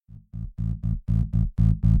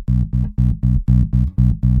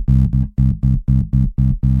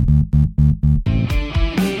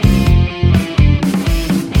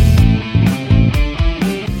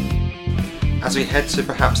As we head to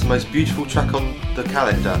perhaps the most beautiful track on the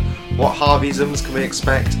calendar, what Harveyisms can we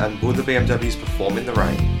expect, and will the BMWs perform in the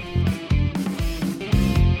rain?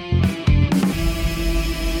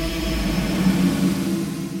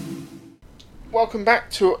 Welcome back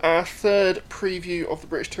to our third preview of the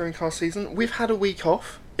British Touring Car season. We've had a week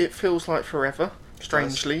off. It feels like forever,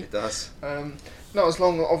 strangely. It does. Not as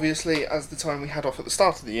long, obviously, as the time we had off at the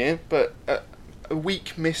start of the year, but a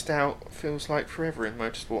week missed out feels like forever in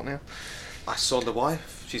motorsport now. I saw the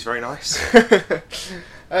wife. She's very nice.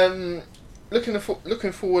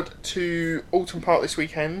 Looking forward to Alton Park this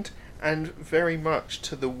weekend, and very much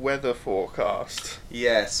to the weather forecast.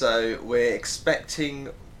 Yeah, so we're expecting,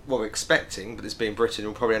 but this being Britain,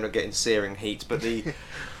 we'll probably end up getting searing heat, but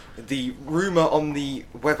the rumour on the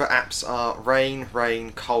weather apps are rain,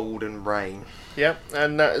 cold and rain. Yeah,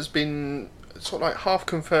 and that has been sort of like half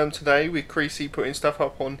confirmed today, with Creasy putting stuff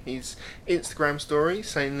up on his Instagram story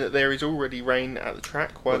saying that there is already rain at the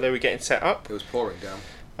track while they were getting set up. It was pouring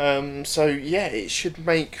down. So yeah, it should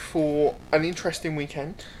make for an interesting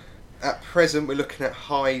weekend. At present, we're looking at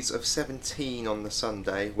highs of 17 on the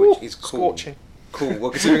Sunday, which is cool. Scorching. Cool.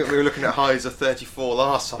 Well, considering we were looking at highs of 34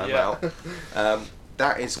 last time out,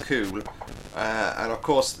 that is cool. And of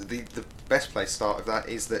course, the best place to start with that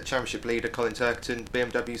is that Championship leader Colin Turkerton,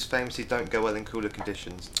 BMWs famously don't go well in cooler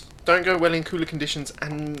conditions. Don't go well in cooler conditions,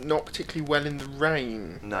 and not particularly well in the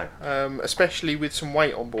rain. No. Especially with some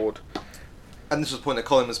weight on board. And this was the point that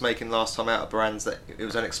Colin was making last time out at Brands, that it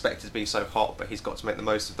was unexpected to be so hot, but he's got to make the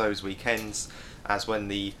most of those weekends, as when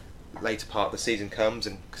the later part of the season comes,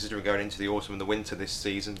 and considering going into the autumn and the winter this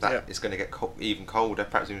season, that is going to get even colder,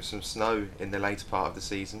 perhaps even some snow in the later part of the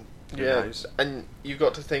season. Who knows? And you've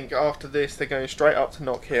got to think after this they're going straight up to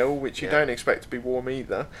Knock Hill, which you don't expect to be warm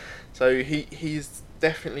either. So he's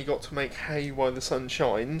definitely got to make hay while the sun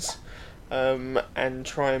shines, and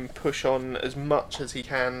try and push on as much as he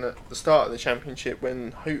can at the start of the championship,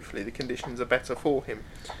 when hopefully the conditions are better for him.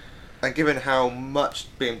 And given how much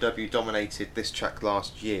BMW dominated this track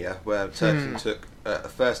last year, where Turkerton took a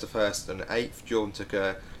first and an eighth, Jordan took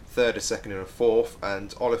a third, a second and a fourth,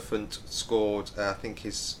 and Oliphant scored,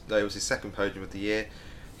 it was his second podium of the year.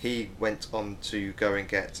 He went on to go and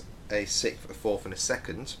get a sixth, a fourth and a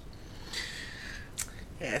second.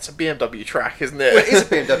 Yeah, it's a BMW track, isn't it? Well, it is a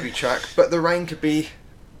BMW track, but the rain could be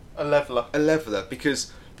a leveller.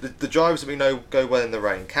 Because the drivers that we know go well in the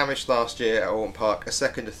rain. Camish last year at Alton Park, a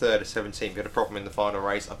second, a third, a 17th. He had a problem in the final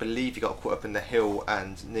race. I believe he got caught up in the Hill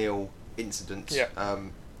and Neil incident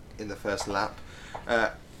in the first lap.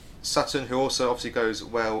 Sutton, who also obviously goes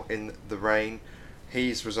well in the rain,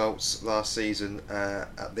 his results last season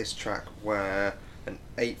at this track were an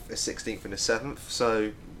 8th, a 16th and a 7th.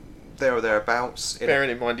 So there or thereabouts. Bearing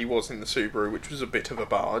in mind he was in the Subaru, which was a bit of a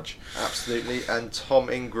barge. Absolutely. And Tom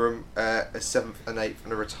Ingram, a 7th and 8th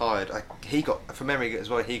and a retired. He got, from memory as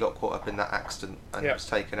well, he got caught up in that accident and was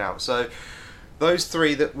taken out. So those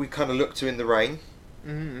three that we kind of look to in the rain,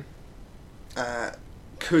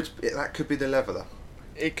 could be the leveller.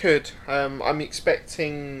 It could. I'm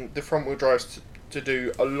expecting the front wheel drives to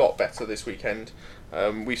do a lot better this weekend.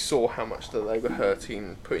 We saw how much that they were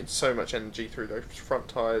hurting, putting so much energy through those front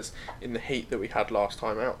tyres in the heat that we had last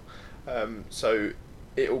time out. So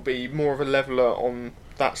it will be more of a leveller on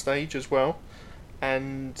that stage as well.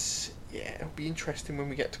 And yeah, it'll be interesting when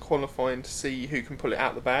we get to qualifying to see who can pull it out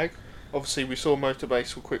of the bag. Obviously, we saw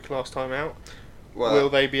Motorbase were quick last time out. Well, will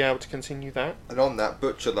they be able to continue that? And on that,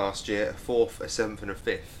 Butcher last year, a 4th, a 7th and a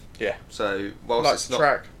 5th. Yeah. So whilst it's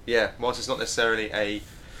not necessarily a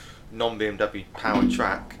non-BMW powered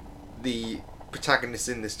track, the protagonists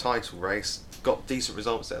in this title race got decent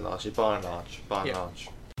results there last year, by and large.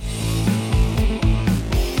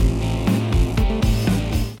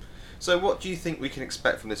 So what do you think we can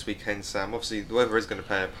expect from this weekend, Sam? Obviously the weather is going to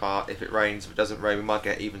play a part. If it rains, if it doesn't rain, we might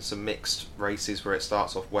get even some mixed races where it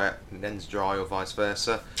starts off wet and ends dry, or vice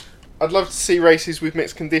versa. I'd love to see races with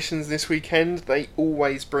mixed conditions this weekend. They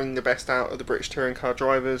always bring the best out of the British touring car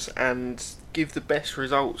drivers and give the best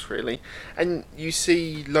results, really. And you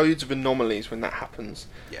see loads of anomalies when that happens.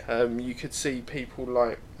 Yeah. You could see people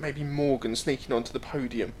like maybe Morgan sneaking onto the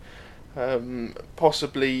podium.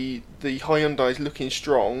 Possibly the Hyundai's looking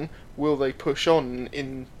strong. Will they push on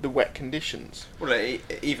in the wet conditions? Well,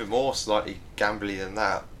 even more slightly gambly than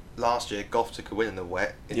that. Last year, Goff took a win in the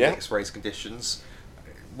wet in mixed race conditions.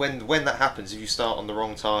 When that happens, if you start on the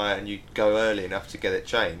wrong tyre and you go early enough to get it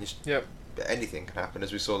changed, anything can happen,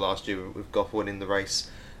 as we saw last year with Goff winning the race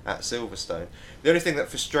at Silverstone. The only thing that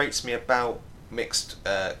frustrates me about mixed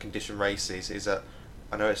condition races is that,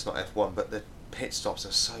 I know it's not F1, but the pit stops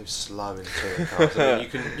are so slow in touring cars. I mean,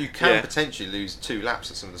 you can potentially lose 2 laps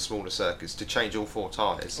at some of the smaller circuits to change all 4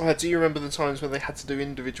 tyres. Do you remember the times when they had to do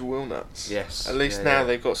individual wheel nuts? Yes. At least now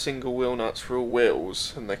they've got single wheel nuts for all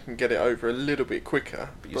wheels, and they can get it over a little bit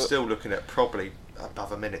quicker. But you're still looking at probably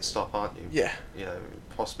above a minute stop, aren't you? Yeah. You know,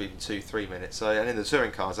 possibly even 2-3 minutes. So, and in the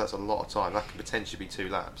touring cars, that's a lot of time. That could potentially be 2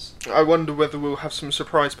 laps. I wonder whether we'll have some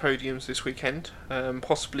surprise podiums this weekend.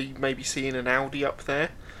 Possibly, maybe seeing an Audi up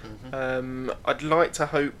there. Mm-hmm. I'd like to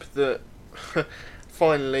hope that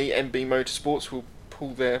finally MB Motorsports will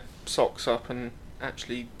pull their socks up and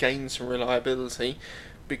actually gain some reliability,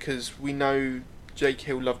 because we know Jake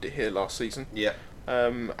Hill loved it here last season. Yeah.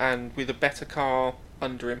 And with a better car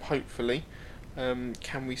under him, hopefully,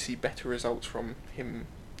 can we see better results from him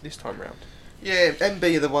this time round? Yeah,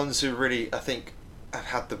 MB are the ones who really, I think, have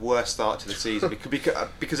had the worst start to the season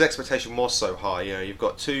because expectation was so high. You know, you've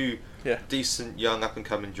got 2 decent young up and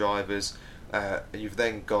coming drivers. You've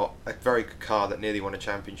then got a very good car that nearly won a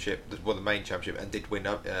championship, well, the main championship, and did win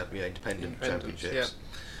independent championships.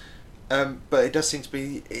 Yeah. But it does seem to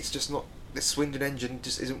be, it's just not, the Swindon engine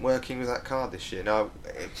just isn't working with that car this year. Now,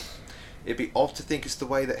 it'd be odd to think it's the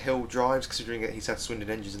way that Hill drives, considering that he's had Swindon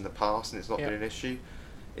engines in the past and it's not been an issue.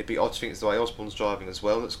 It'd be odd to think it's the way Osborne's driving as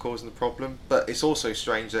well that's causing the problem. But it's also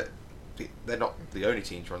strange that they're not the only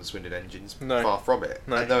team to run Swindon engines. No. Far from it.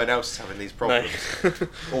 No. And no one else is having these problems. No.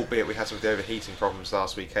 Albeit we had some of the overheating problems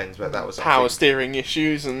last weekend, but that was power steering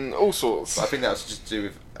issues and all sorts. But I think that was just to do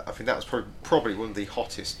with. I think that was probably one of the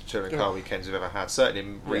hottest touring car weekends we've ever had, certainly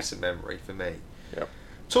in recent memory for me. Yep.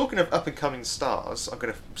 Talking of up and coming stars, I'm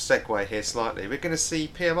going to segue here slightly. We're going to see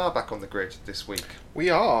PMR back on the grid this week. We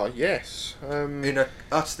are, yes. In a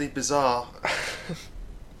utterly bizarre.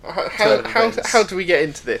 How do we get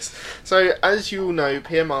into this? So, as you all know,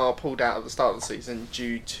 PMR pulled out at the start of the season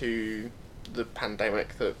due to the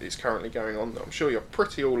pandemic that is currently going on, that I'm sure you're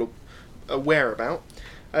pretty all aware about.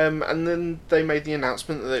 And then they made the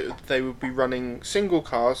announcement that they would be running single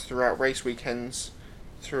cars throughout race weekends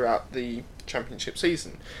throughout the championship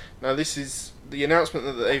season. Now, this is the announcement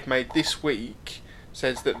that they've made this week,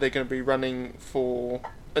 says that they're going to be running for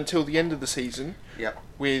until the end of the season. Yep.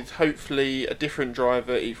 With hopefully a different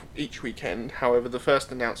driver each weekend. However, the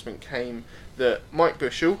first announcement came that Mike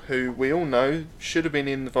Bushell, who we all know should have been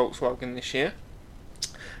in the Volkswagen this year,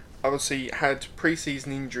 obviously had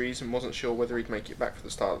pre-season injuries and wasn't sure whether he'd make it back for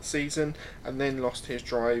the start of the season, and then lost his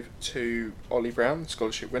drive to Ollie Brown, the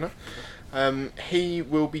scholarship winner. He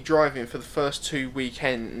will be driving for the first 2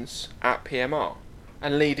 weekends at PMR.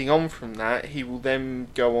 And leading on from that, he will then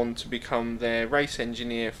go on to become their race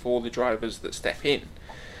engineer for the drivers that step in.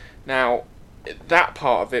 Now, that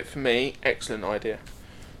part of it, for me, excellent idea.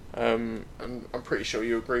 And I'm pretty sure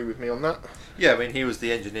you agree with me on that. Yeah, I mean, he was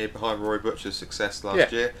the engineer behind Roy Butcher's success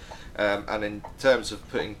last year. And in terms of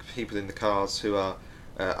putting people in the cars who are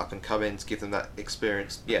up and coming to give them that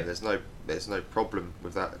experience, there's no problem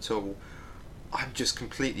with that at all. I'm just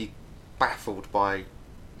completely baffled by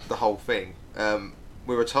the whole thing.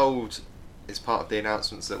 We were told, as part of the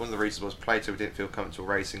announcements, that one of the reasons was Plato didn't feel comfortable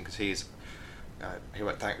racing because he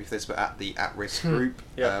won't thank me for this, but at the at-risk group.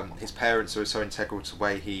 His parents are so integral to the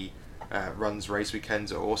way he runs race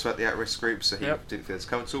weekends, are also at the at-risk group, so he didn't feel as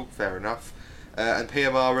comfortable. Fair enough. And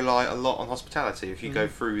PMR rely a lot on hospitality. If you go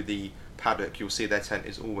through the paddock, you'll see their tent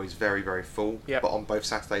is always very, very full, but on both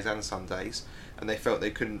Saturdays and Sundays. And they felt they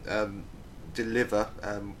couldn't deliver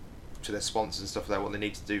to their sponsors and stuff like that what they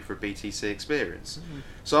need to do for a BTC experience.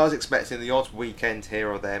 So I was expecting the odd weekend here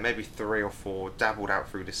or there, maybe 3 or 4 dabbled out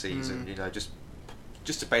through the season,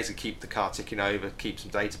 just to basically keep the car ticking over, keep some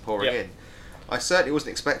data pouring in. I certainly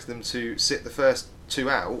wasn't expecting them to sit the first 2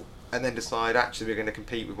 out and then decide actually we're going to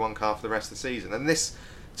compete with one car for the rest of the season. And this,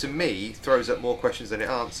 to me, throws up more questions than it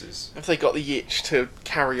answers. Have they got the itch to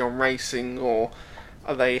carry on racing, or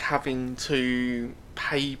are they having to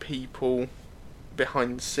pay people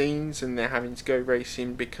behind the scenes and they're having to go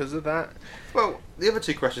racing because of that? Well, the other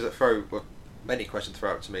 2 questions many questions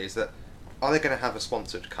throw up to me is that, are they going to have a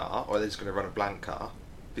sponsored car, or are they just going to run a blank car?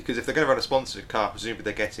 Because if they're going to run a sponsored car, presumably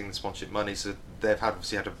they're getting the sponsorship money, so they've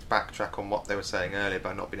obviously had to backtrack on what they were saying earlier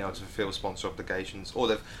about not being able to fulfil sponsor obligations, or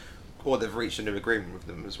they've reached a new agreement with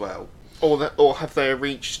them as well. Or have they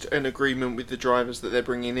reached an agreement with the drivers that they're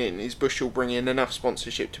bringing in? Is Bushell bringing enough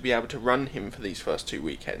sponsorship to be able to run him for these first 2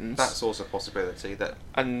 weekends? That's also a possibility.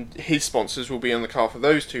 And his sponsors will be on the car for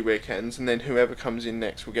those 2 weekends, and then whoever comes in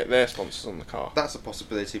next will get their sponsors on the car. That's a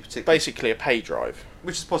possibility, particularly. Basically a pay drive.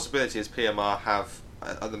 Which is a possibility as PMR have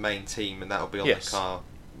the main team, and that will be on the car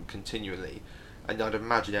continually. and I'd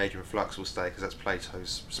imagine Adrian Flux will stay because that's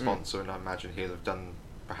Plato's sponsor, and I imagine he'll have done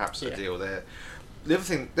perhaps a deal there. The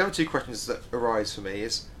other two questions that arise for me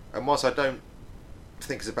is, and whilst I don't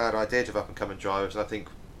think it's a bad idea to have up-and-coming drivers, and I think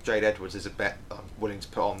Jade Edwards is a bet I'm willing to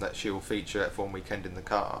put on that she'll feature at F1 weekend in the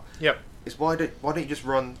car. Yep. Is why don't you just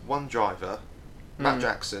run one driver, Matt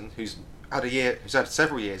Jackson, who's had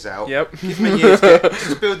several years out. Yep. Give him a year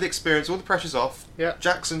to build the experience. All the pressure's off. Yep.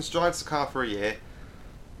 Jackson drives the car for a year,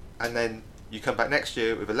 and then you come back next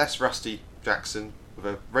year with a less rusty Jackson, with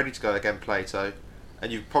a ready to go again Plato,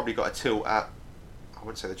 and you've probably got a tilt at, I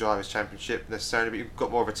wouldn't say the Drivers' Championship necessarily, but you've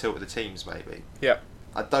got more of a tilt with the teams maybe. Yep.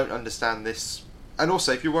 I don't understand this. And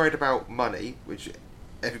also, if you're worried about money, which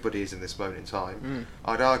everybody is in this moment in time,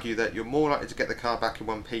 I'd argue that you're more likely to get the car back in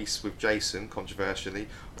one piece with Jason, controversially,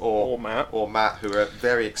 or Matt, who are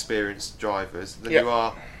very experienced drivers, than you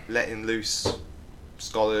are letting loose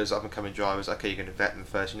scholars, up-and-coming drivers. Okay, you're going to vet them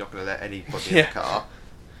first, you're not going to let anybody in the car.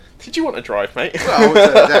 Did you want to drive, mate? Well, I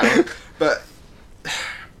would turn it down.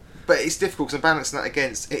 But it's difficult because I'm balancing that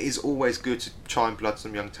against, it is always good to try and blood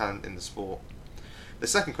some young talent in the sport. The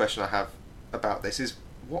second question I have about this is,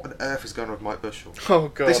 what on earth is going on with Mike Bushell? Oh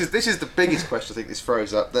God! This is the biggest question I think this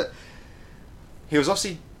throws up. That he was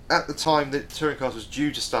obviously, at the time that touring cars was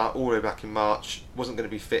due to start all the way back in March, wasn't going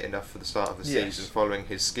to be fit enough for the start of the season following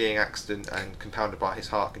his skiing accident and compounded by his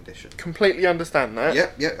heart condition. Completely understand that.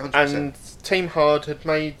 Yep, 100%. And Team Hard had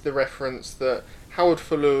made the reference that Howard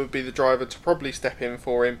Fuller would be the driver to probably step in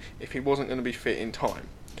for him if he wasn't going to be fit in time.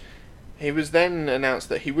 He was then announced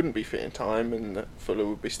that he wouldn't be fit in time and that Fuller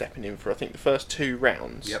would be stepping in for, I think, the first 2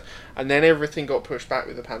 rounds. Yep. And then everything got pushed back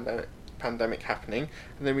with the pandemic happening.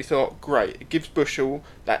 And then we thought, great, it gives Bushell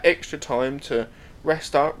that extra time to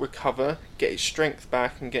rest up, recover, get his strength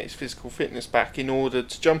back and get his physical fitness back in order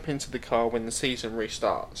to jump into the car when the season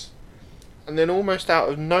restarts. And then almost out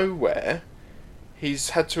of nowhere,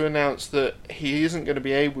 he's had to announce that he isn't going to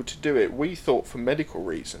be able to do it, we thought, for medical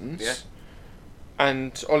reasons. Yeah.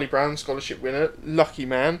 And Ollie Brown, scholarship winner, lucky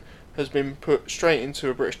man, has been put straight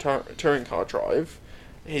into a British touring car drive.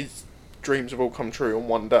 His dreams have all come true on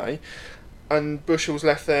one day. And Bushell's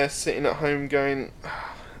left there sitting at home going,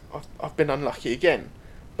 I've been unlucky again.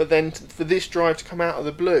 But then for this drive to come out of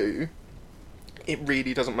the blue, it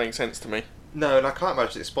really doesn't make sense to me. No, and I can't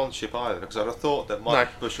imagine it's sponsorship either, because I'd have thought that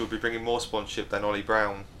Mike Bushell would be bringing more sponsorship than Ollie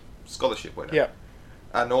Brown, scholarship winner. Yeah.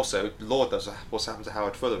 And also, Lord knows what's happened to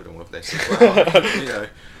Howard Fuller in all of this as well.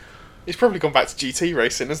 He's probably gone back to GT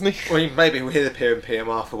racing, hasn't he? Well, maybe he'll appear in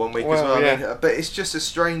PMR for 1 week as well. Yeah. I mean, but it's just a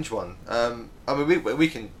strange one. I mean, we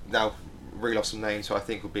can now reel off some names who I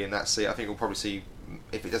think will be in that seat. I think we'll probably see,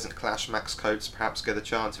 if it doesn't clash, Max Coates perhaps get a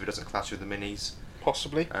chance if it doesn't clash with the Minis.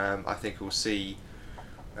 Possibly. I think we'll see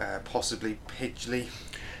possibly Pidgley.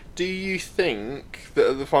 Do you think that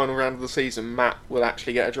at the final round of the season, Matt will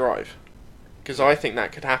actually get a drive? Because I think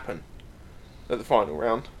that could happen at the final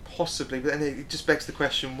round. Possibly, but then it just begs the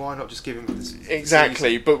question, why not just give him this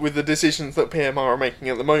Exactly, season? But with the decisions that PMR are making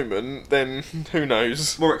at the moment, then who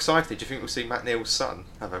knows? More excited, do you think we'll see Matt Neal's son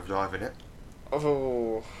have a drive in it?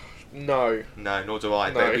 Oh, no. No, nor do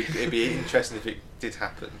I, but it'd be interesting if it did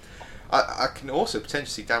happen. I can also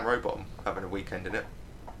potentially see Dan Rowbottom having a weekend in it.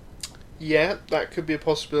 Yeah, that could be a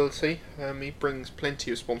possibility. He brings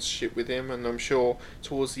plenty of sponsorship with him, and I'm sure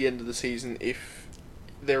towards the end of the season, if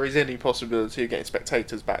there is any possibility of getting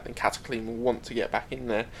spectators back, then Cataclysm will want to get back in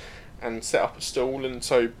there and set up a stall and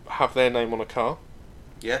so have their name on a car.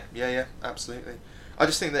 Yeah, absolutely. I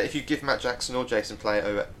just think that if you give Matt Jackson or Jason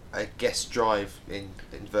Plato a guest drive in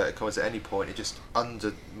inverted commas at any point, it just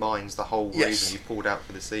undermines the whole reason you pulled out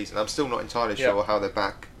for the season. I'm still not entirely sure how they're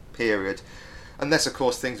back, period. Unless, of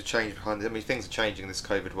course, things have changed behind. I mean, things are changing in this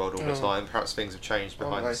COVID world all the time. Perhaps things have changed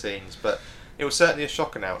behind the scenes, but it was certainly a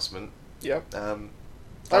shock announcement. Yep.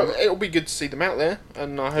 It'll be good to see them out there,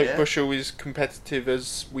 and I hope Bushell is competitive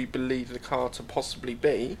as we believe the car to possibly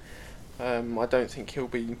be. I don't think he'll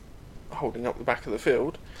be holding up the back of the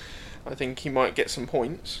field. I think he might get some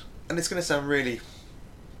points. And it's going to sound really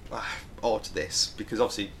odd, this, because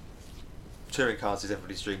obviously touring cars is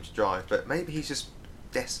everybody's dream to drive, but maybe he's just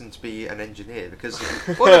destined to be an engineer because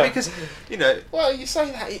well, you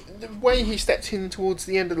say that the way he stepped in towards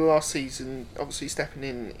the end of the last season, obviously stepping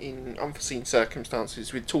in unforeseen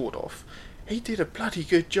circumstances with Tordorf, he did a bloody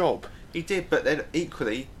good job. He did, but then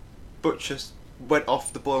equally Butcher went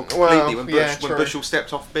off the boil completely when Bushell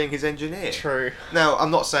stepped off being his engineer. True. Now,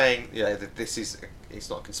 I'm not saying that it's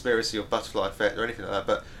not a conspiracy or butterfly effect or anything like that,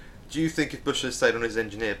 but do you think if Bushell had stayed on as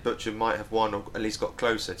engineer, Butcher might have won or at least got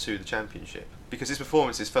closer to the championship? Because his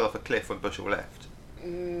performances fell off a cliff when Bushell left.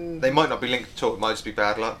 They might not be linked at all. It might just be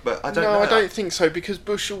bad luck, but I don't know. No, I don't think so, because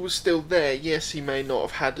Bushell was still there. Yes, he may not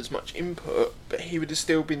have had as much input, but he would have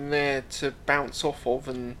still been there to bounce off of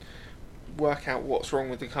and work out what's wrong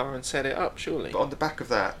with the car and set it up, surely. But on the back of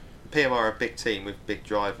that, PMR are a big team with big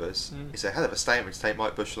drivers. It's a hell of a statement to take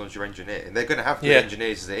Mike Bushell as your engineer. And they're going to have good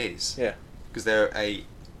engineers as it is. Yeah. Because they're a...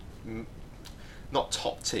 not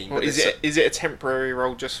top team. Well, is it a temporary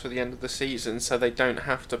role just for the end of the season, so they don't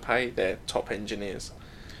have to pay their top engineers?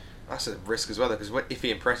 That's a risk as well, because if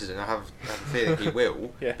he impresses, and I have a feeling he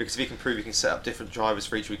will, because if he can prove he can set up different drivers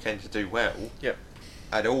for each weekend to do well,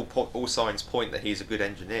 and all signs point that he's a good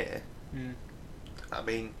engineer, I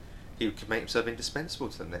mean, he could make himself indispensable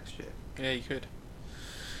to them next year. Yeah, he could.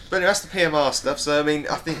 But anyway, that's the PMR stuff, so I mean,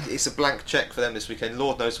 I think it's a blank check for them this weekend.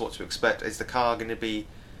 Lord knows what to expect. Is the car going to be...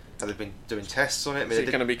 Have they been doing tests on it? I mean, is it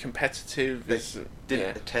going to be competitive? They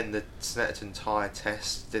didn't attend the Snetterton tyre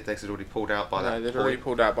test, did they? Because they'd already pulled out by that point. No, they'd already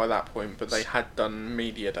pulled out by that point, but they had done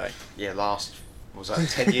media day. Yeah, what was that,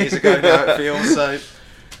 10 years ago now it feels, so...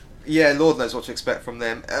 Yeah, Lord knows what to expect from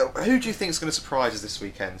them. Who do you think is going to surprise us this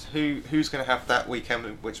weekend? Who's going to have that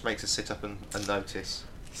weekend which makes us sit up and notice?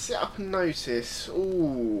 Sit up and notice?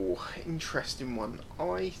 Ooh, interesting one.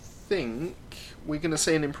 I think we're going to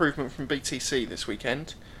see an improvement from BTC this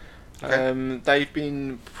weekend. Okay. They've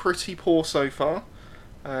been pretty poor so far,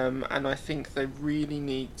 and I think they really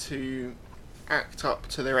need to act up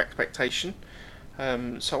to their expectation.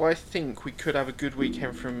 So I think we could have a good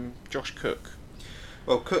weekend from Josh Cook.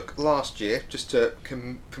 Well, Cook last year, just to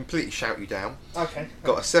completely shout you down,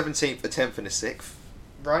 got a 17th, a 10th and a 6th.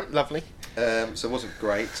 Right, lovely. So it wasn't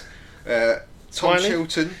great. Tom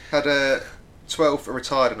Chilton had a 12th, a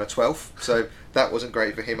retired and a 12th, so that wasn't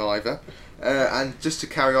great for him either. And just to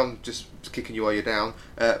carry on, just kicking you while you're down,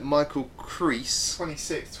 Michael Crease,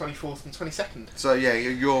 26th, 24th and 22nd. So yeah,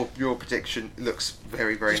 your prediction looks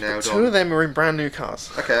very, very nailed on. Two of them are in brand new cars.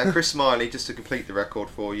 Okay, and Chris Smiley, just to complete the record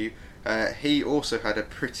for you, he also had a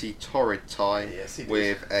pretty torrid time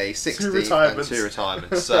with a 16th and 2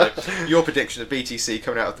 retirements. So your prediction of BTC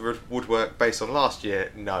coming out of the woodwork based on last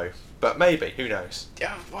year, no. But maybe, who knows?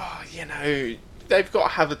 Yeah, well, you know, they've got to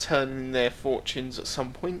have a turn in their fortunes at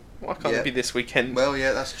some point. Why can't it be this weekend? Well,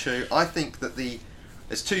 yeah, that's true. I think that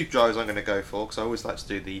there's two drivers I'm going to go for, because I always like to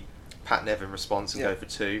do the Pat Nevin response and go for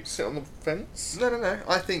two. Sit on the fence? No.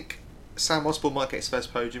 I think Sam Osborne might get his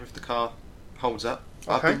first podium if the car holds up.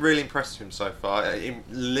 Okay. I've been really impressed with him so far. In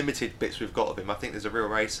limited bits we've got of him, I think there's a real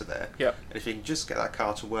racer there. Yep. And if he can just get that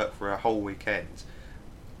car to work for a whole weekend,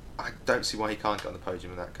 I don't see why he can't get on the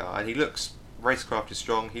podium in that car. And he looks... Racecraft is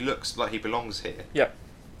strong. He looks like he belongs here. Yep.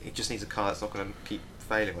 He just needs a car that's not going to keep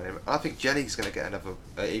failing on him. I think Jelly's going to get another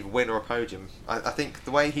either win or a podium. I think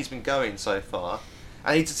the way he's been going so far,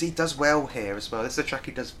 and he does well here as well. This is a track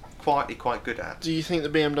he does quietly quite good at. Do you think the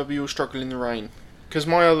BMW will struggle in the rain? Because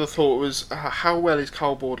my other thought was, how well is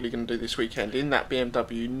Carl Boardley going to do this weekend in that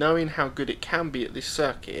BMW, knowing how good it can be at this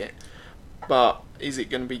circuit, but is it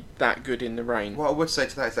going to be that good in the rain? What I would say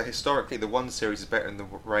to that is that historically the 1 Series is better in the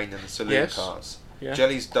rain than the saloon cars. Yeah.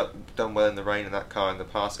 Jelly's done well in the rain in that car in the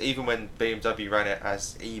past. Even when BMW ran it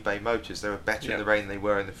as eBay Motors, they were better in the rain than they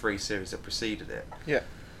were in the 3 Series that preceded it. Yeah.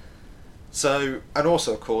 So, and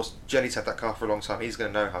also, of course, Jelly's had that car for a long time. He's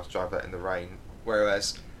going to know how to drive that in the rain.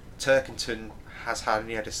 Whereas Turkington has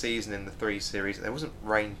only had a season in the 3 Series. There wasn't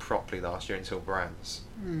rain properly last year until Brands.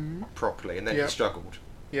 Properly. And then he struggled.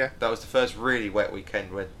 Yeah. That was the first really wet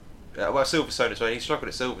weekend when... Silverstone as well. He struggled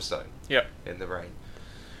at Silverstone. Yeah. In the rain.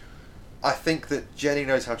 I think that Jenny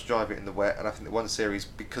knows how to drive it in the wet, and I think the 1 Series,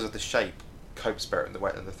 because of the shape, copes better in the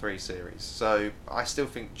wet than the 3 Series. So I still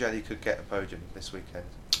think Jenny could get a podium this weekend.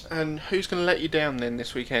 And who's going to let you down then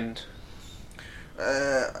this weekend?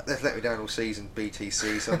 They've let me down all season,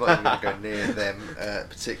 BTC, so I'm not even going to go near them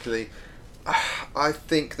particularly. I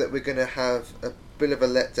think that we're going to have a bit of a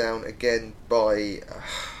letdown again by...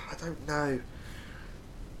 I don't know.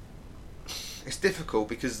 It's difficult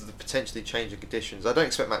because of the potentially changing conditions. I don't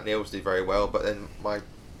expect Matt Neal to do very well, but then my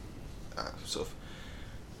sort of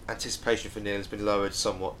anticipation for Neal has been lowered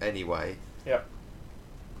somewhat anyway. Yep.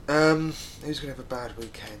 Who's going to have a bad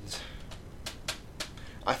weekend?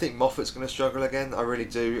 I think Moffat's going to struggle again. I really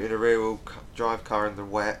do, in a rear-wheel drive car in the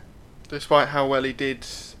wet. Despite how well he did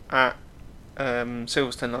at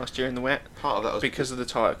Silverstone last year in the wet. Part of that was because of the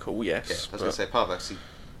tyre call, yes. Yeah, I was going to say, part of that he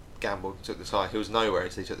gambled, took the tyre. He was nowhere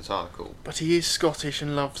until he took the tyre call. But he is Scottish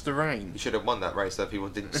and loves the rain. He should have won that race though if he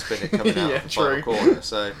didn't spin it coming out of the final corner.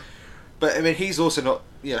 So But I mean, he's also not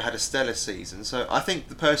had a stellar season. So I think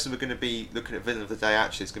the person we're going to be looking at villain of the day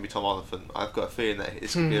actually is going to be Tom Oliphant. I've got a feeling that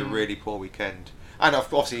it's going to be a really poor weekend. And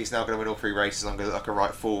obviously he's now going to win all 3 races. I'm going to look like a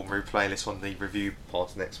right form replay this on the review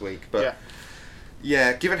pod next week. But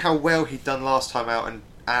yeah, given how well he'd done last time out, and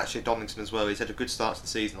actually at Donington as well, he's had a good start to the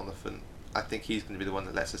season on the front. I think he's going to be the one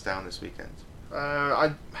that lets us down this weekend.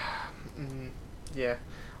 I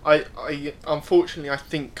unfortunately I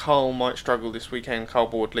think Carl might struggle this weekend, Carl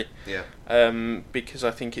Boardley. Yeah. Because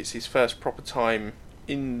I think it's his first proper time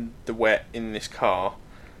in the wet in this car,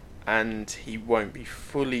 and he won't be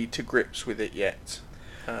fully to grips with it yet.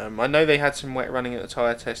 I know they had some wet running at the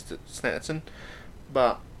tyre test at Snetterton,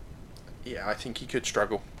 but yeah, I think he could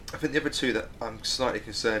struggle. I think the other two that I'm slightly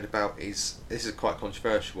concerned about this is quite a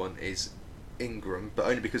controversial one, is Ingram, but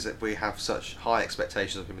only because we have such high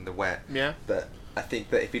expectations of him in the wet. Yeah. But I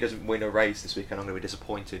think that if he doesn't win a race this weekend, I'm going to be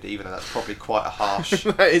disappointed, even though that's probably quite a harsh...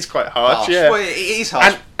 That is quite harsh, yeah. Well, it is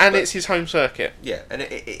harsh. And it's his home circuit. Yeah, and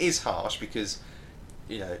it is harsh because,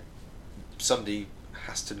 somebody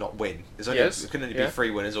has to not win. There can only be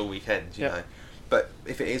 3 winners all weekend, you know. But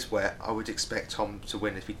if it is wet, I would expect Tom to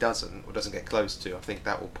win. If he doesn't, or doesn't get close to, I think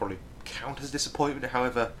that will probably count as disappointment,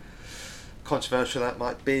 however controversial that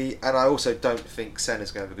might be. And I also don't think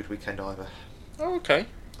Senna's going to have a good weekend either. Oh, okay.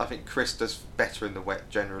 I think Chris does better in the wet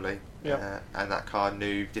generally. And that car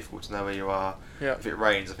new, difficult to know where you are. Yeah. If it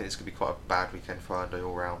rains, I think it's going to be quite a bad weekend for Hyundai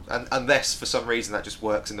all round. And unless for some reason that just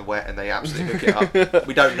works in the wet and they absolutely hook it up.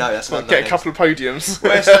 We don't know. That's an unknown get a couple of podiums.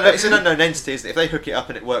 Well, it's an unknown entity, isn't it? If they hook it up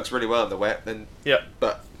and it works really well in the wet, then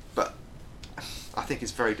But I think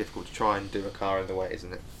it's very difficult to try and do a car in the wet,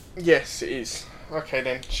 isn't it? Yes, it is. Okay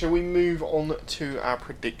then, shall we move on to our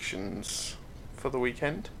predictions for the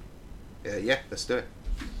weekend? Yeah, let's do it.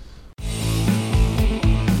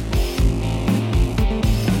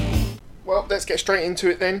 Well, let's get straight into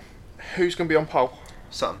it then. Who's going to be on pole?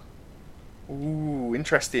 Sutton. Ooh,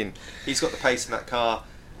 interesting. He's got the pace in that car.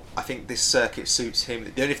 I think this circuit suits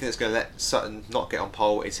him. The only thing that's going to let Sutton not get on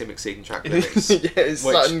pole is him exceeding track limits.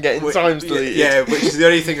 Sutton getting times deleted. Yeah, which is the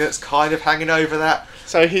only thing that's kind of hanging over that.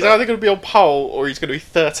 So he's either going to be on pole or he's going to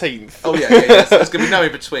be 13th. Oh yeah. There's going to be no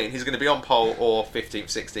in between. He's going to be on pole or 15th,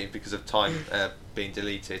 16th because of time being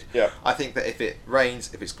deleted. Yeah. I think that if it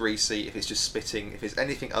rains, if it's greasy, if it's just spitting, if it's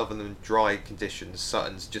anything other than dry conditions,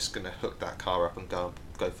 Sutton's just going to hook that car up and go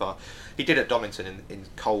far. He did at Donington in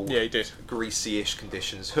cold, greasy-ish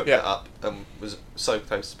conditions, hooked it up and was so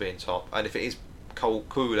close to being top. And if it is cold,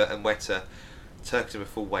 cooler and wetter, Turkington with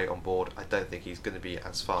full weight on board, I don't think he's going to be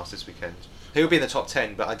as fast this weekend. He'll be in the top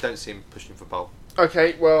 10, but I don't see him pushing for pole.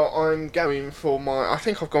 Okay, well, I'm going for I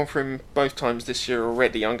think I've gone for him both times this year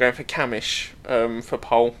already. I'm going for Camish for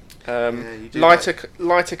pole.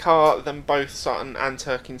 Lighter car than both Sutton and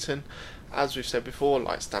Turkington. As we've said before,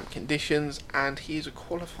 light stamp conditions, and he's a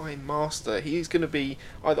qualifying master. He's going to be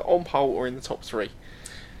either on pole or in the top 3.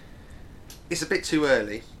 It's a bit too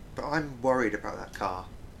early, but I'm worried about that car.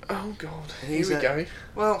 Oh God, here we go.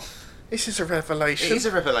 Well, this is a revelation. It is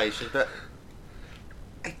a revelation, but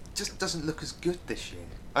it just doesn't look as good this year.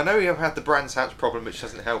 I know we have had the Brands Hatch problem, which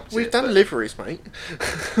hasn't helped. We've done liveries, mate.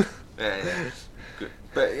 Yeah, good.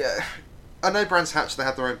 But yeah, I know Brands Hatch, they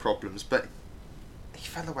had their own problems, but he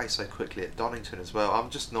fell away so quickly at Donington as well. I'm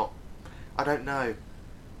just not. I don't know.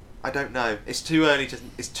 It's too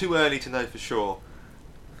early to know for sure.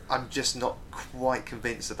 I'm just not quite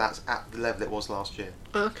convinced that that's at the level it was last year.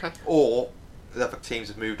 Okay. Or the other teams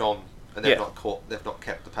have moved on and they've not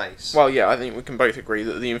kept the pace. Well, yeah, I think we can both agree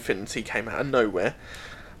that the Infinity came out of nowhere.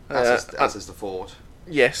 As is the Ford.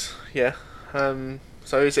 Yes. Yeah.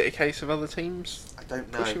 So is it a case of other teams? I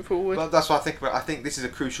don't know. Pushing forward. Well, that's what I think about. I think this is a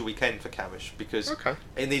crucial weekend for Camish because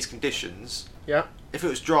in these conditions, if it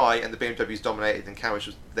was dry and the BMW's dominated and Camish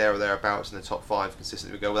was there or thereabouts in the top 5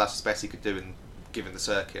 consistently, we go, well, that's the best he could do given the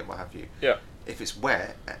circuit and what have you. Yeah. If it's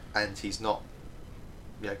wet and he's not,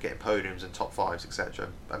 getting podiums and top 5s, etc.,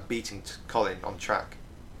 and beating Colin on track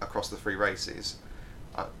across the 3 races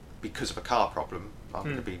because of a car problem, I'm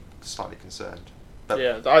going to be slightly concerned.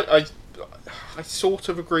 But I sort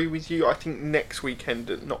of agree with you. I think next weekend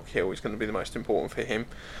at Knockhill is going to be the most important for him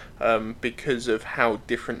because of how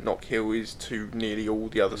different Knockhill is to nearly all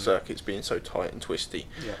the other circuits being so tight and twisty.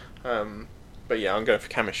 Yeah. But yeah, I'm going for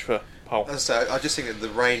Camish for pole. So I just think that the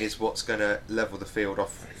rain is what's going to level the field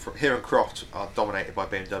off. Here and Croft are dominated by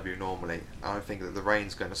BMW normally. I don't think that the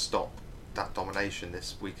rain's going to stop that domination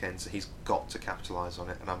this weekend, so he's got to capitalise on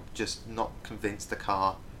it, and I'm just not convinced the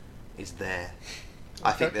car is there. Okay.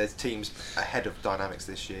 I think there's teams ahead of Dynamics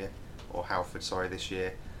this year, or Halford, this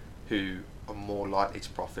year, who are more likely to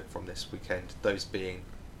profit from this weekend, those being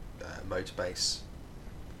Motorbase,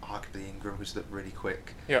 arguably Ingram, who's looked really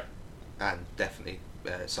quick. Yeah. And definitely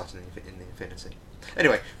Sutton in the Infinity.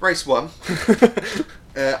 Anyway, race 1.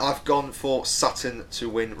 I've gone for Sutton to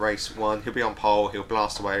win race 1. He'll be on pole, he'll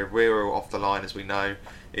blast away. Rero off the line, as we know,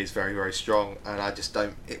 is very, very strong. And I just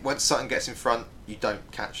don't... once Sutton gets in front, you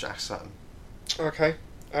don't catch Ash Sutton. Okay.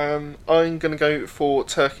 I'm going to go for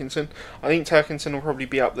Turkington. I think Turkington will probably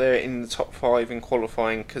be up there in the top 5 in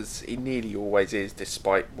qualifying, because he nearly always is,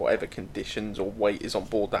 despite whatever conditions or weight is on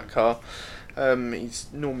board that car. He's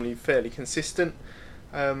normally fairly consistent.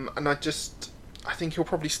 And I think he'll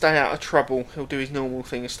probably stay out of trouble. He'll do his normal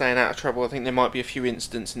thing of staying out of trouble. I think there might be a few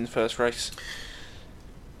incidents in the first race.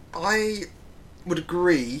 I would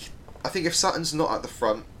agree. I think if Sutton's not at the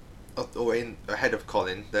front or in ahead of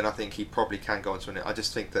Colin, then I think he probably can go on to win it. I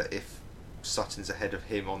just think that if Sutton's ahead of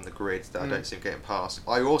him on the grid, that I don't see him getting past.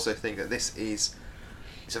 I also think that it's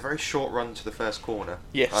a very short run to the first corner.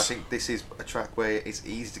 Yes. I think this is a track where it's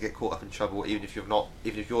easy to get caught up in trouble, even if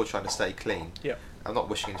you're trying to stay clean. Yeah. I'm not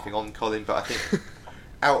wishing anything on Colin, but I think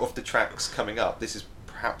out of the tracks coming up, this is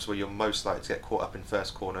perhaps where you're most likely to get caught up in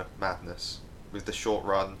first corner madness with the short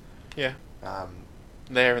run. Yeah.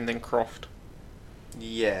 There and then Croft.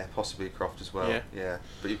 Yeah, possibly Croft as well. Yeah.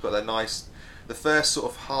 But you've got that nice... The first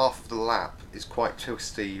sort of half of the lap is quite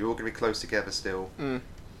twisty. You're all going to be close together still.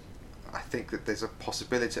 I think that there's a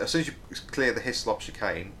possibility... As soon as you clear the Hislop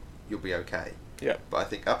chicane, you'll be okay. Yeah. But I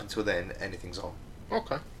think up until then, anything's on.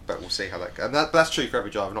 Okay. But we'll see how that goes. And that's true for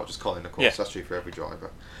every driver, not just Colin, of course. Yeah. That's true for every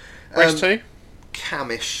driver. Race 2?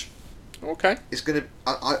 Camish. Okay. It's going to...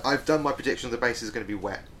 I've done my prediction on the basis it's going to be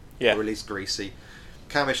wet. Yeah. Or at least greasy.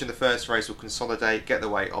 Camish in the first race will consolidate, get the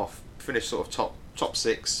weight off, finish sort of top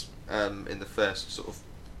 6 in the first sort of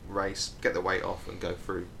race, get the weight off and go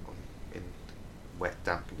through in wet,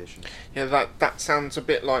 damp conditions. Yeah, that sounds a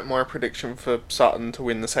bit like my prediction for Sutton to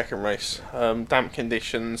win the second race. Damp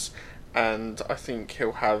conditions, and I think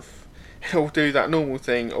he'll do that normal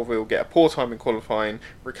thing of he'll get a poor time in qualifying,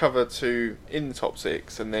 recover to in the top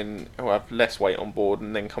 6, and then he'll have less weight on board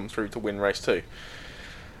and then come through to win race 2.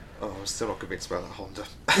 Oh, I'm still not convinced about that Honda.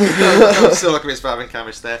 I'm still not convinced about having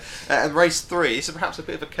Camish there. And race 3 is perhaps a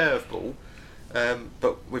bit of a curveball,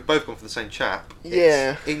 but we've both gone for the same chap.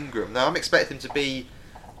 Yeah. It's Ingram. Now I'm expecting to be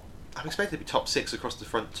top 6 across the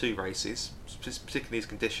front 2 races, particularly these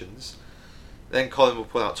conditions. Then Colin will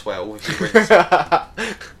pull out 12 if he wins.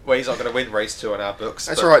 Well, he's not going to win race 2 on our books.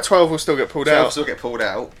 That's alright, 12 will still get pulled 12 out. will still get pulled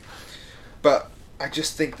out. But I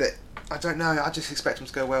just think that, I don't know, I just expect him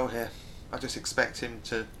to go well here. I just expect him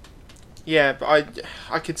to... Yeah, but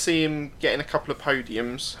I could see him getting a couple of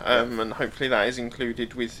podiums, and hopefully that is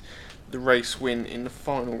included with the race win in the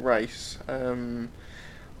final race. I'm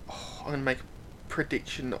going to make a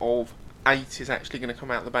prediction of 8 is actually going to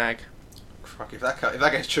come out the bag. Fuck, if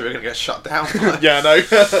that gets true, we're going to get shut down. Yeah,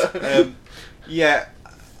 I know. Yeah,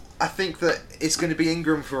 I think that it's going to be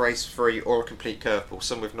Ingram for race 3 or a complete curveball.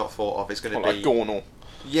 Some we've not thought of. It's going to be like Dornell.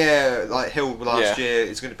 Yeah, like Hill last year.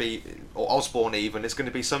 It's going to be, or Osborne even. It's going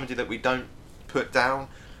to be somebody that we don't put down,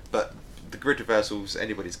 but the grid reversal's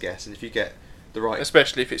anybody's guess. And if you get the right,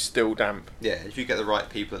 especially if it's still damp. Yeah, if you get the right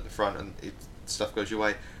people at the front and stuff goes your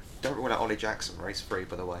way, don't rule out Ollie Jackson race 3.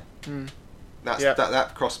 By the way,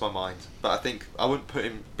 that crossed my mind. But I think I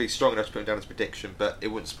wouldn't be strong enough to put him down as prediction. But it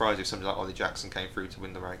wouldn't surprise you if somebody like Ollie Jackson came through to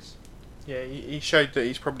win the race. Yeah, he showed that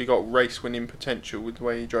he's probably got race-winning potential with the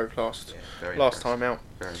way he drove last time out.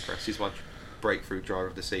 Very impressed. He's my breakthrough driver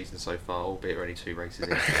of the season so far, albeit only 2 races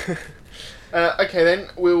in. Okay then,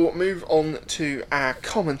 we'll move on to our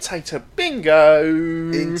commentator bingo.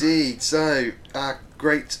 Indeed. So, our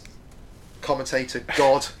great commentator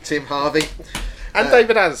god, Tim Harvey. And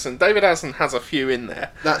David Addison. David Addison has a few in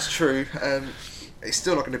there. That's true. It's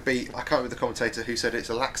still not going to beat... I can't remember the commentator who said it's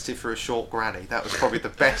a laxative for a short granny. That was probably the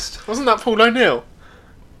best. Wasn't that Paul O'Neill?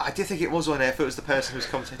 I did think it was on air if it was the person who was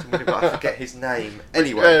commentating with it, but I forget his name.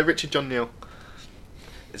 Anyway. Richard John Neal.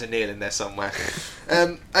 There's a Neil in there somewhere.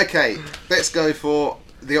 Okay, let's go for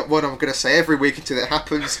the one I'm going to say every week until it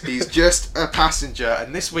happens. He's just a passenger.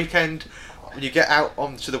 And this weekend, when you get out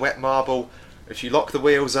onto the wet marble... If you lock the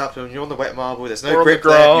wheels up and you're on the wet marble, there's no grip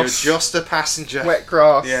there, you're just a passenger. Wet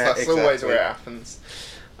grass, yeah, that's exactly. Always where it happens.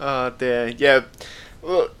 Oh dear, yeah.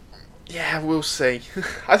 Well, yeah, we'll see.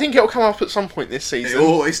 I think it'll come up at some point this season. It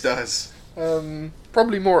always does.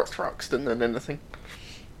 Probably more at Thruxton than anything.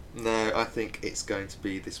 No, I think it's going to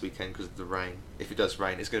be this weekend because of the rain. If it does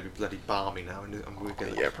rain, it's going to be bloody balmy now. And we're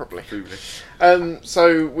going to probably. Foolish.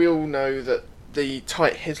 So we all know that the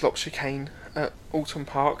tight Hislop chicane at Alton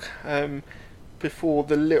Park... before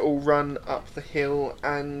the little run up the hill,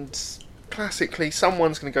 and classically,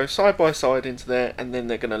 someone's going to go side by side into there, and then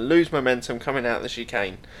they're going to lose momentum coming out of the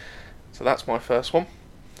chicane. So that's my first one.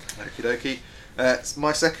 Okie dokie.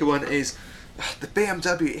 My second one is the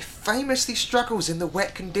BMW. It famously struggles in the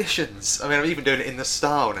wet conditions. I mean, I'm even doing it in the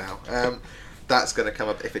style now. That's going to come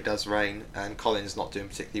up if it does rain, and Colin's not doing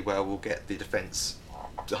particularly well. We'll get the defence.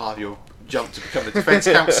 Harvey will jump to become the defence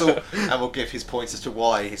counsel, and we'll give his points as to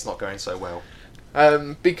why it's not going so well.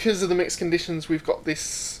 Because of the mixed conditions we've got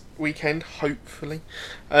this weekend, hopefully,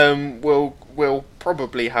 we'll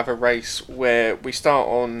probably have a race where we start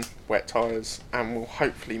on wet tyres and we'll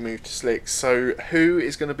hopefully move to slicks. So who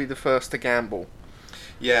is going to be the first to gamble?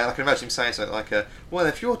 Yeah, I can imagine him saying something like, "Well,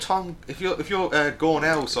 if you're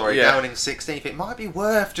Gornell, down in 16th, it might be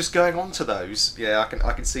worth just going on to those." Yeah,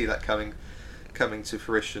 I can see that coming to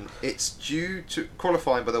fruition. It's due to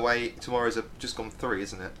qualifying, by the way. Tomorrow's just gone 3,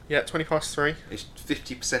 isn't it? Yeah, 3:20. It's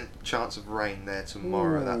 50% chance of rain there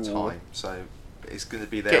tomorrow at that time, so it's going to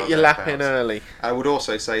be there. Get your lap in early. I would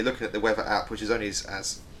also say, looking at the weather app, which is only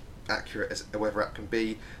as accurate as a weather app can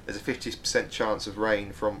be, there's a 50% chance of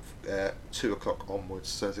rain from 2 o'clock onwards,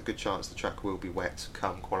 so there's a good chance the track will be wet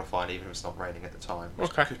come qualifying, even if it's not raining at the time,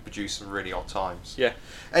 which could produce some really odd times. Yeah.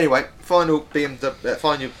 Anyway, final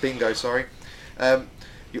bingo, sorry.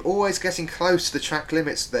 You're always getting close to the track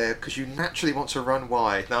limits there because you naturally want to run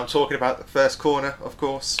wide. Now I'm talking about the first corner, of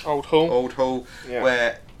course. Old Hull, yeah.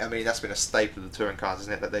 Where, I mean, that's been a staple of the touring cars,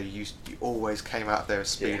 isn't it? That you always came out there at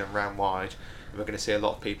speed and ran wide. We're going to see a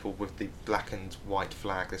lot of people with the black and white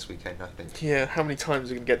flag this weekend, I think. Yeah, how many times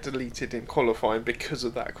are going to get deleted in qualifying because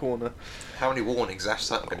of that corner? How many warnings Ash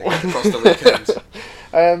Sutton going to get across the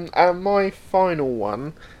weekend? And my final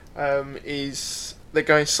one is they're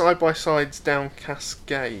going side by sides down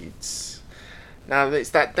Cascades. Now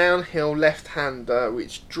it's that downhill left-hander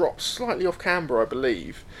which drops slightly off camber, I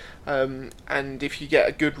believe. And if you get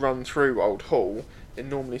a good run through Old Hull, they're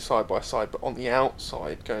normally side by side, but on the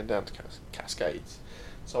outside going down to Cascades.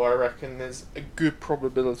 So I reckon there's a good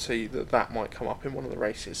probability that might come up in one of the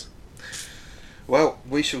races. Well,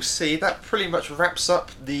 we shall see. That pretty much wraps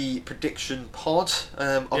up the prediction pod.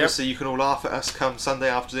 Obviously, You can all laugh at us come Sunday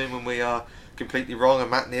afternoon when we are completely wrong and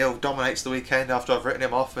Matt Neal dominates the weekend after I've written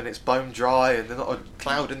him off and it's bone dry and there's not a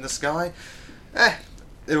cloud in the sky.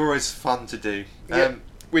 They're always fun to do.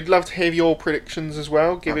 We'd love to hear your predictions as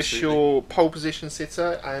well. Give Absolutely. us your pole position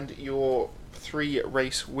sitter and your 3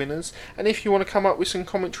 race winners. And if you want to come up with some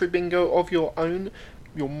commentary bingo of your own,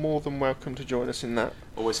 you're more than welcome to join us in that.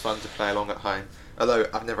 Always fun to play along at home. Although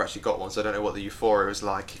I've never actually got one, so I don't know what the euphoria is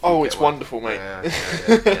like. Oh, it's wonderful, mate.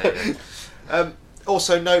 Yeah.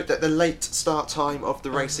 Also note that the late start time of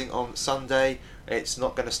the racing on Sunday, it's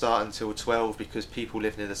not going to start until 12 because people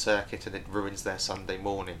live near the circuit and it ruins their Sunday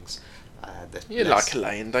mornings. You like a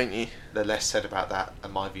lay-in, don't you? The less said about that,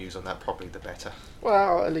 and my views on that, probably the better.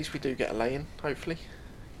 Well, at least we do get a lay-in, hopefully.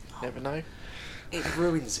 Never know. It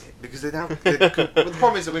ruins it because the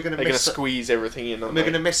problem is that we're going to squeeze everything in. We're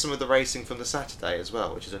going to miss some of the racing from the Saturday as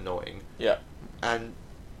well, which is annoying. Yeah. And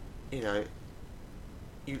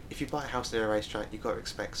if you buy a house near a racetrack, you've got to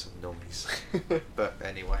expect some noise. But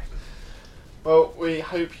anyway. Well, we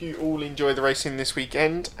hope you all enjoy the racing this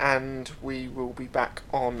weekend, and we will be back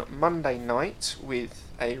on Monday night with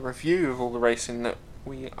a review of all the racing that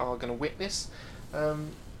we are going to witness.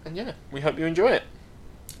 And we hope you enjoy it.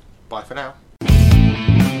 Bye for now.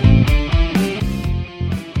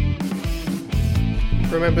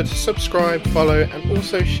 Remember to subscribe, follow, and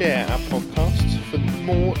also share our podcasts for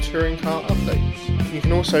more touring car updates. You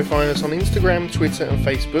can also find us on Instagram, Twitter, and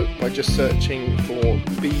Facebook by just searching for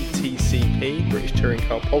BTCP, British Touring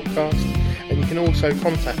Car Podcast, and you can also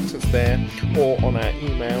contact us there or on our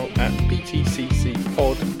email at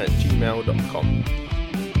btccpod@gmail.com.